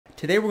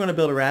Today we're going to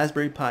build a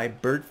Raspberry Pi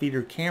bird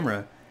feeder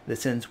camera that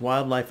sends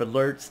wildlife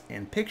alerts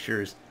and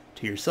pictures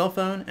to your cell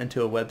phone and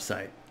to a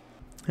website.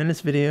 In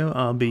this video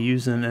I'll be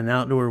using an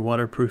outdoor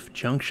waterproof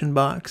junction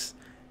box,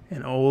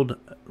 an old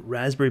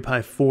Raspberry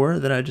Pi 4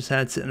 that I just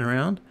had sitting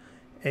around,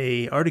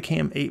 a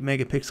Articam 8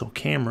 megapixel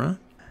camera,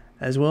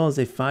 as well as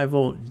a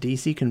 5-volt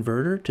DC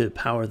converter to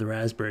power the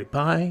Raspberry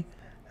Pi,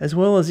 as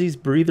well as these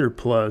breather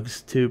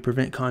plugs to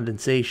prevent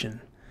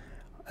condensation,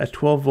 a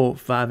 12-volt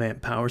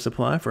 5-amp power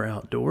supply for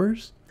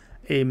outdoors,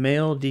 a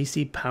male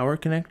DC power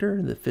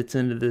connector that fits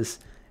into this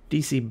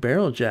DC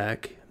barrel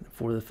jack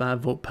for the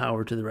 5-volt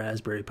power to the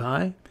Raspberry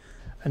Pi,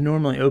 a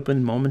normally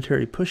open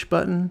momentary push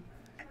button,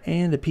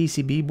 and a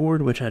PCB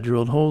board which I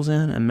drilled holes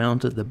in and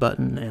mounted the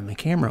button and the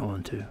camera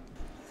onto.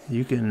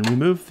 You can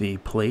remove the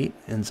plate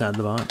inside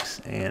the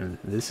box, and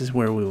this is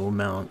where we will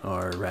mount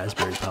our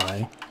Raspberry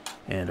Pi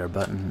and our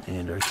button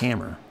and our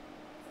camera.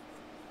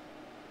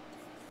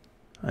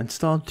 I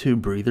installed 2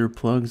 breather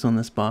plugs on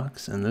this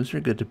box, and those are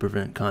good to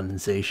prevent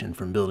condensation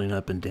from building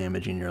up and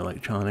damaging your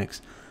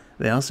electronics.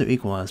 They also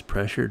equalize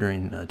pressure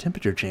during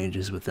temperature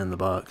changes within the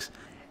box,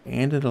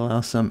 and it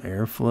allows some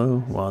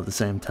airflow while at the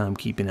same time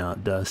keeping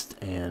out dust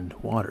and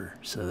water,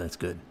 so that's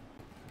good.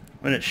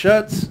 When it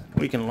shuts,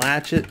 we can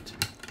latch it.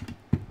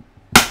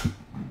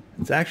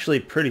 It's actually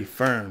pretty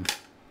firm.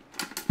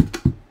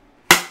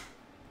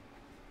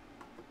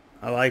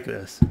 I like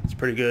this. It's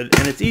pretty good,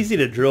 and it's easy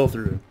to drill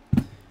through.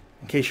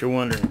 In case you're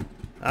wondering,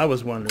 I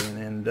was wondering,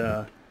 and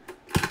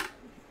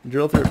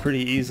drill through it pretty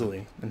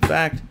easily. In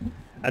fact,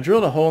 I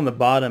drilled a hole in the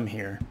bottom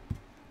here.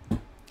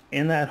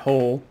 In that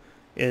hole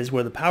is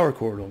where the power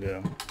cord will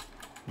go.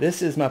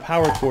 This is my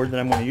power cord that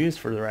I'm going to use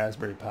for the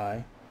Raspberry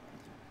Pi.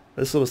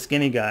 This little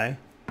skinny guy.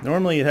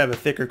 Normally you'd have a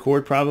thicker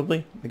cord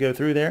probably to go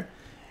through there.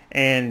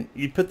 And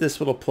you put this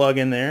little plug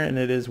in there, and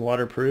it is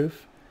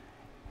waterproof.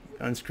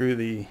 Unscrew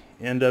the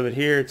end of it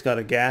here. It's got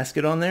a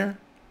gasket on there.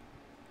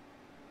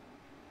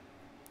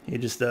 You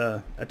just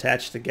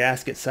attach the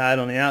gasket side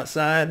on the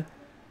outside,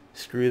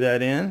 screw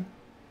that in,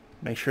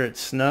 make sure it's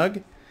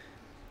snug,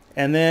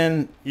 and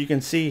then you can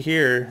see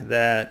here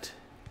that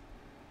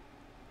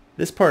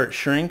this part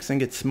shrinks and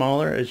gets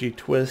smaller as you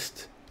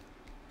twist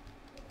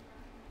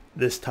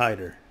this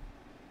tighter.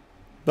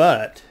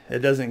 But it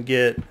doesn't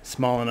get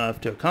small enough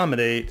to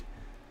accommodate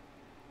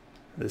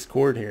this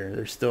cord here.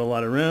 There's still a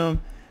lot of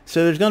room.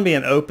 So there's going to be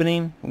an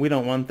opening. We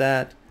don't want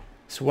that.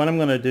 So what I'm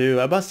going to do,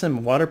 I bought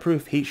some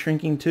waterproof heat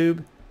shrinking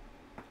tube.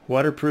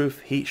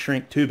 Waterproof heat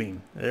shrink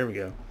tubing. There we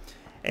go.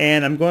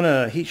 And I'm going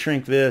to heat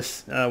shrink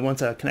this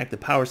once I connect the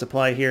power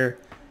supply here.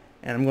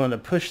 And I'm going to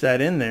push that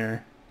in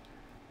there.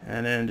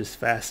 And then just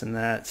fasten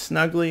that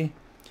snugly.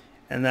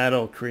 And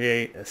that'll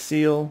create a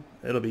seal.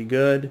 It'll be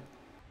good.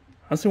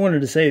 I also wanted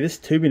to say this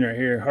tubing right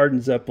here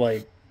hardens up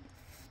like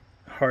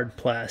hard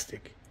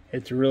plastic.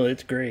 It's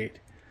great.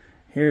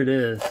 Here it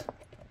is.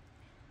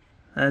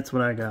 That's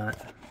what I got.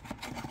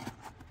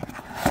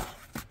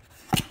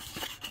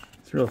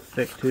 It's real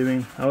thick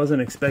tubing. I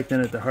wasn't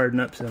expecting it to harden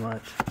up so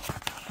much.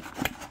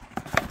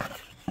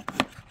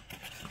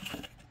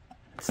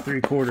 It's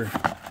 3/4.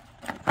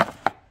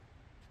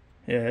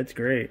 Yeah, it's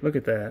great. Look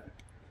at that.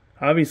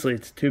 Obviously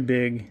it's too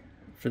big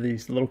for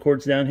these little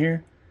cords down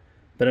here,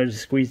 but I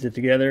just squeezed it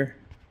together,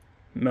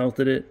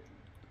 melted it.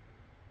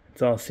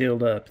 It's all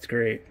sealed up. It's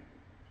great.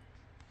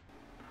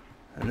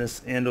 And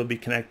this end will be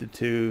connected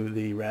to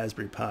the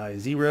Raspberry Pi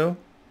Zero,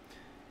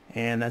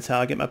 and that's how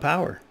I get my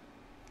power.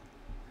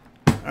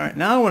 Alright,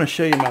 now I want to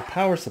show you my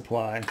power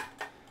supply.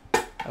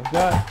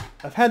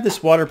 I've had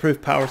this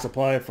waterproof power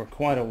supply for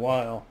quite a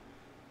while,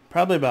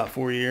 probably about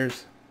 4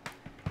 years.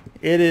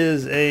 It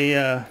is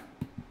a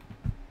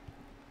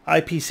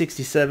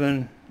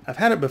IP67. I've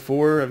had it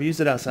before. I've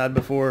used it outside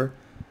before.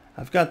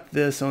 I've got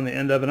this on the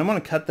end of it. I'm going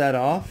to cut that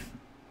off.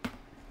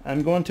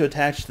 I'm going to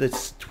attach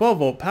this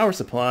 12-volt power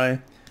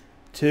supply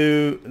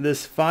to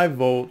this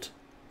 5-volt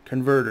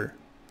converter.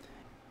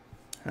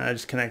 I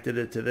just connected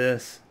it to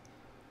this.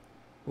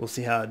 We'll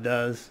see how it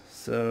does.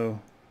 So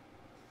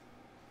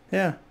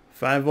yeah,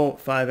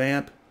 5-volt,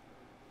 5-amp.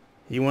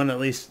 You want at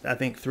least, I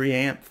think,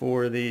 3-amp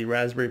for the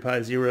Raspberry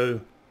Pi Zero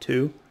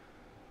 2.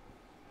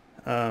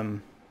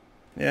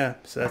 Yeah,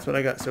 so that's what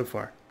I got so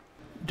far.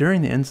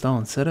 During the install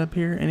and setup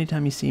here,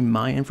 anytime you see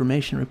my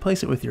information,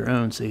 replace it with your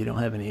own so you don't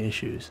have any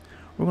issues.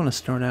 We're going to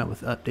start out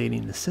with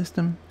updating the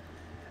system.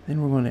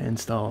 Then we're going to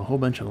install a whole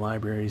bunch of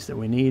libraries that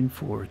we need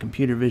for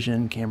computer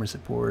vision, camera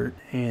support,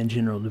 and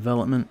general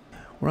development.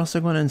 We're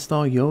also going to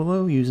install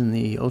YOLO using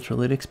the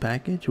Ultralytics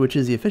package, which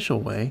is the official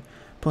way,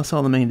 plus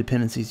all the main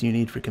dependencies you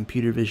need for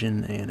computer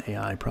vision and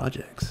AI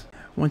projects.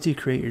 Once you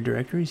create your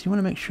directories, you want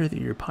to make sure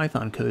that your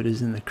Python code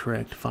is in the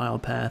correct file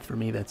path. For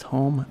me, that's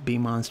home,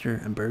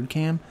 bmonster, and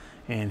birdcam,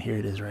 and here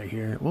it is right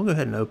here. We'll go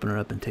ahead and open it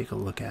up and take a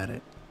look at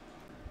it.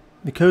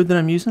 The code that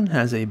I'm using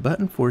has a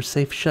button for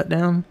safe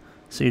shutdown,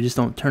 so you just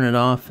don't turn it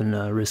off and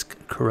risk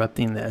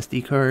corrupting the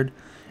SD card.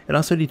 It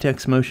also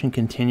detects motion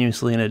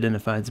continuously and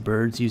identifies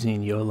birds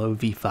using YOLO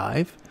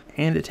v5.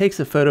 And it takes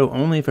a photo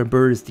only if a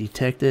bird is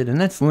detected,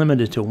 and that's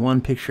limited to 1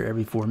 picture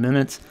every 4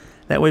 minutes.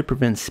 That way it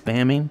prevents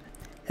spamming.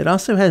 It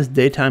also has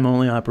daytime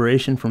only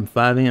operation from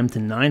 5 a.m. to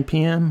 9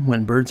 p.m.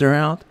 when birds are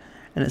out,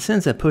 and it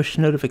sends a push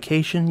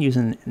notification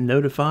using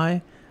Notify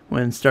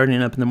when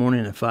starting up in the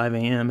morning at 5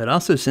 a.m. It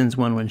also sends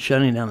one when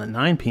shutting down at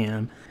 9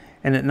 p.m.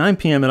 And at 9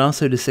 p.m. it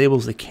also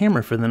disables the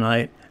camera for the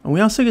night, and we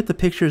also get the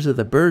pictures of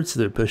the birds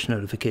through the push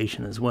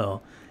notification as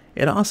well.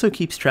 It also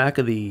keeps track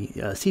of the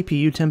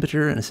CPU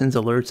temperature and sends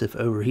alerts if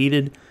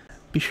overheated.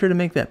 Be sure to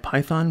make that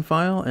Python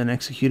file an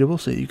executable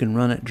so that you can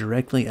run it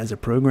directly as a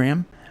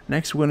program.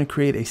 Next, we're going to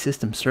create a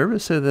system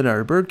service so that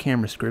our bird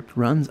camera script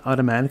runs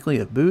automatically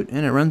at boot,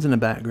 and it runs in the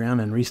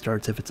background and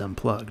restarts if it's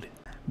unplugged.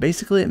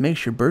 Basically, it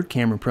makes your bird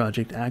camera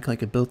project act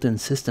like a built-in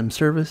system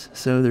service,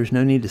 so there's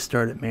no need to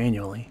start it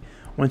manually.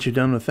 Once you're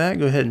done with that,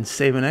 go ahead and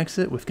save and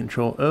exit with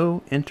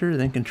Control-O, Enter,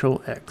 then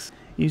Control-X.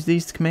 Use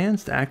these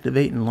commands to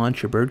activate and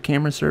launch your bird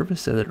camera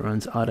service so that it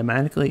runs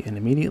automatically and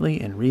immediately,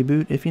 and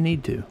reboot if you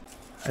need to.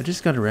 I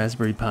just got a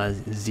Raspberry Pi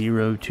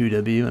Zero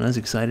 2W and I was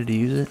excited to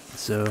use it,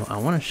 so I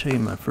want to show you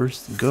my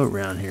first go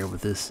around here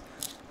with this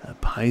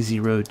Pi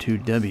Zero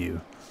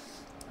 2W.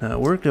 It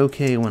worked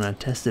okay when I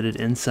tested it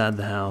inside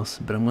the house,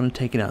 but I'm going to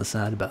take it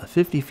outside about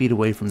 50 feet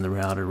away from the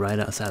router, right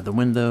outside the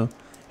window,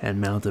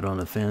 and mount it on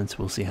a fence.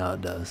 We'll see how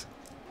it does.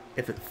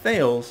 If it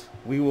fails,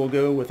 we will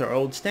go with our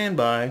old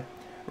standby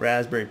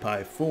Raspberry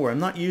Pi 4. I'm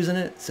not using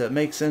it, so it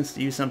makes sense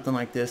to use something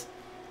like this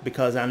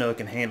because I know it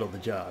can handle the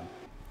job.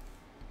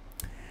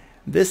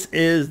 This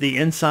is the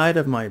inside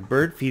of my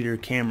bird feeder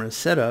camera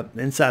setup,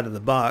 inside of the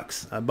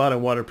box. I bought a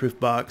waterproof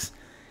box,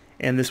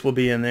 and this will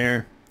be in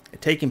there,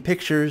 taking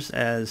pictures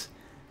as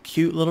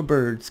cute little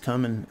birds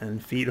come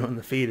and feed on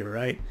the feeder,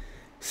 right?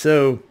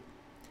 So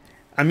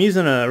I'm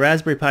using a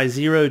Raspberry Pi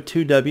Zero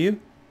 2W,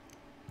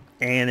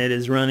 and it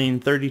is running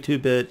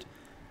 32-bit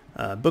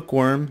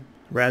Bookworm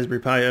Raspberry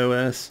Pi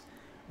OS,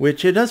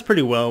 which it does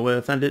pretty well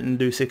with. I didn't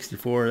do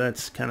 64.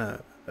 That's kind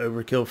of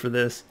overkill for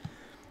this.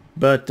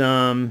 But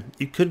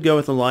you could go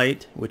with a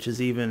Lite, which is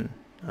even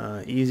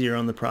easier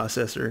on the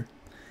processor.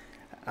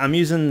 I'm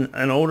using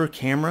an older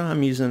camera.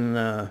 I'm using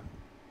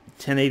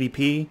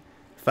 1080p,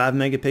 5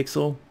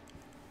 megapixel.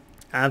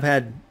 I've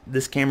had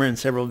this camera in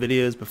several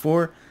videos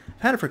before.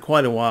 I've had it for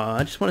quite a while.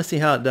 I just want to see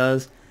how it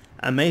does.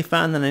 I may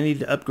find that I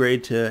need to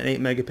upgrade to an 8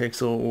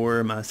 megapixel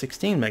or my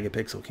 16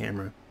 megapixel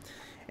camera.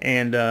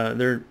 And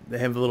they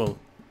have the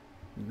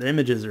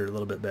images are a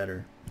little bit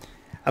better.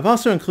 I've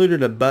also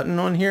included a button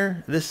on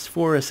here. This is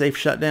for a safe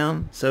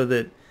shutdown so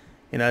that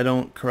I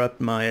don't corrupt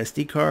my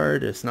SD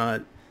card. It's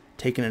not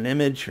taking an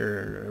image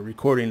or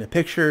recording a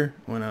picture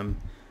when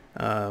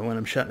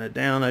I'm shutting it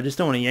down. I just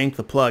don't want to yank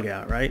the plug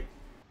out, right?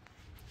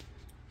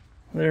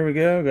 There we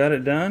go, got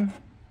it done.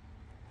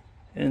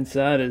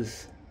 Inside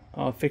is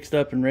all fixed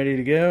up and ready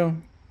to go.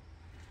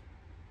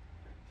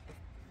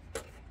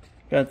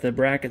 Got the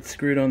brackets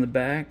screwed on the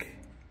back.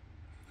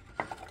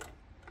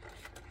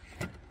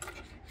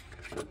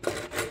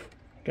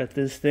 Got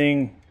this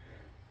thing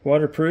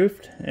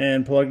waterproofed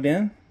and plugged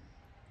in.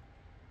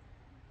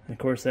 Of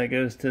course, that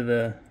goes to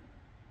the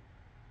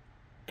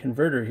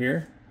converter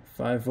here,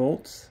 5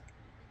 volts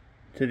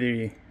to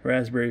the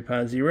Raspberry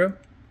Pi Zero,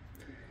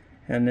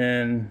 and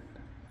then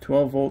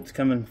 12 volts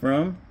coming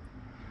from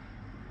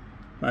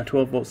my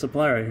 12 volt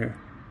supply right here.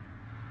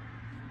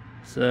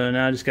 So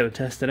now I just got to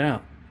test it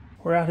out.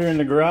 We're out here in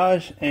the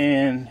garage,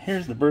 and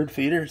here's the bird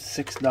feeder.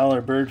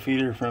 $6 bird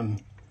feeder from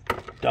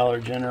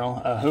Dollar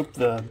General. I hope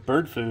the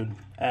bird food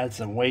adds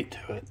some weight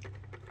to it.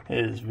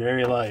 It is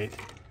very light.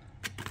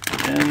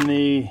 And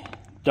the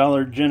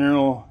Dollar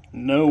General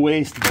no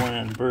waste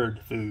blend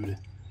bird food.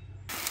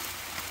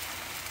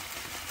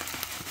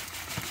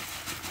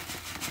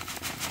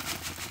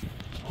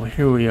 Well,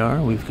 here we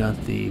are. We've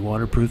got the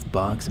waterproof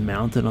box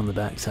mounted on the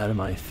back side of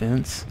my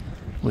fence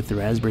with the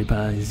Raspberry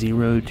Pi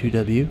Zero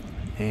 2W.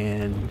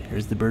 And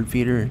here's the bird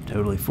feeder,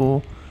 totally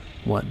full.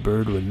 What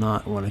bird would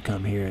not want to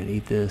come here and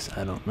eat this?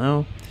 I don't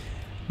know.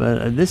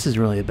 But this is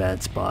really a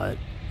bad spot.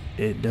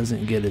 It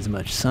doesn't get as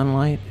much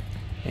sunlight,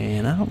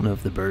 and I don't know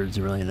if the birds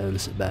really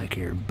notice it back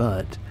here,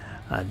 but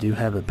I do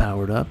have it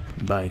powered up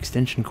by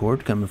extension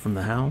cord coming from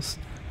the house.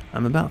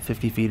 I'm about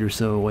 50 feet or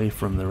so away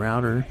from the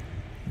router.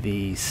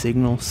 The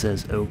signal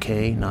says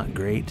okay, not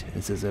great.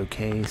 It says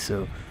okay,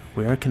 so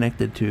we are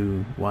connected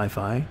to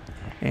Wi-Fi,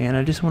 and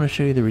I just want to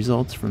show you the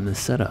results from this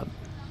setup.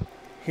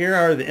 Here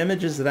are the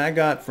images that I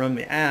got from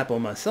the app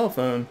on my cell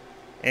phone,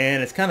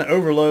 and it's kind of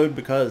overload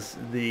because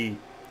the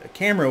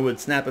camera would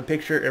snap a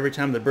picture every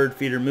time the bird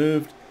feeder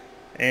moved,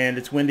 and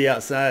it's windy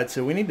outside,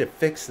 so we need to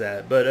fix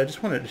that. But I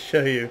just wanted to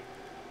show you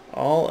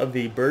all of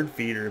the bird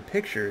feeder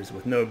pictures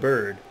with no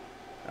bird.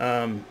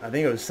 I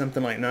think it was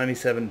something like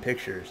 97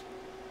 pictures.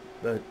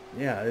 But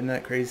yeah, isn't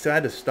that crazy? So I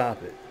had to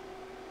stop it.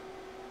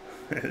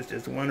 It's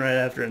just one right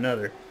after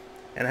another.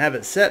 And I have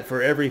it set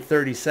for every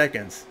 30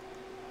 seconds.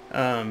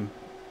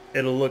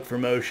 It'll look for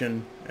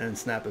motion and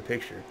snap a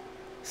picture.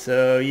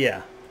 So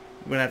yeah,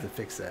 we're gonna have to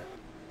fix that.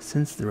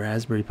 Since the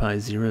Raspberry Pi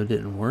Zero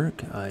didn't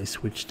work, I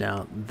switched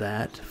out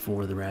that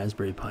for the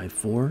Raspberry Pi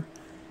 4,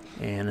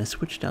 and I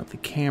switched out the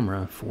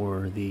camera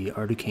for the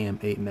Articam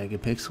 8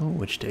 megapixel,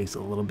 which takes a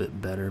little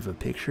bit better of a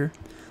picture.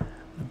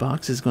 The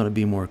box is going to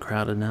be more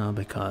crowded now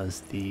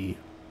because the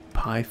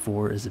Pi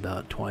 4 is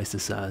about twice the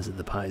size of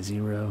the Pi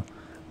 0,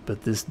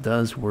 but this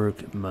does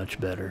work much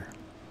better.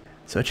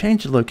 So I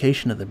changed the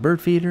location of the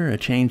bird feeder, I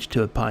changed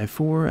to a Pi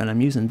 4, and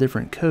I'm using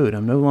different code.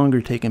 I'm no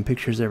longer taking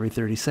pictures every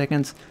 30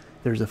 seconds.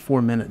 There's a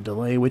 4-minute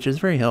delay, which is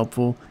very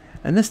helpful.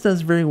 And this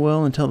does very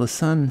well until the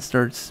sun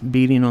starts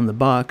beating on the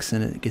box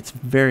and it gets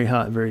very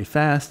hot very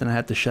fast, and I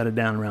have to shut it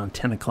down around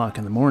 10 o'clock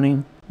in the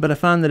morning. But I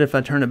find that if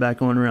I turn it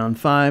back on around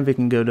 5, it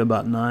can go to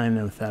about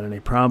 9 without any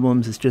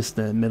problems. It's just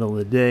the middle of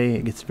the day,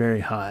 it gets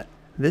very hot.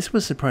 This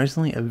was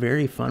surprisingly a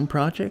very fun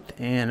project,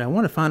 and I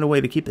want to find a way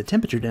to keep the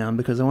temperature down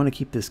because I want to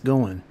keep this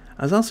going.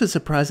 I was also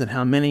surprised at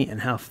how many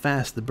and how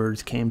fast the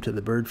birds came to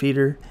the bird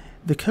feeder.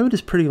 The code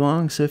is pretty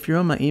long, so if you're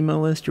on my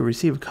email list, you'll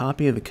receive a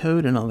copy of the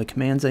code and all the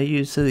commands I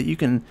use so that you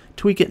can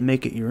tweak it and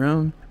make it your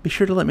own. Be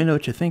sure to let me know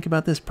what you think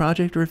about this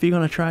project or if you're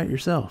going to try it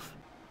yourself.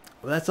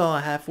 Well, that's all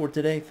I have for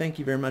today. Thank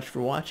you very much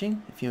for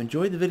watching. If you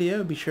enjoyed the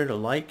video, be sure to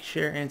like,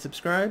 share, and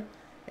subscribe.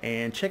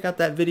 And check out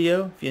that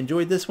video if you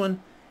enjoyed this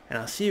one. And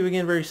I'll see you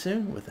again very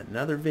soon with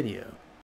another video.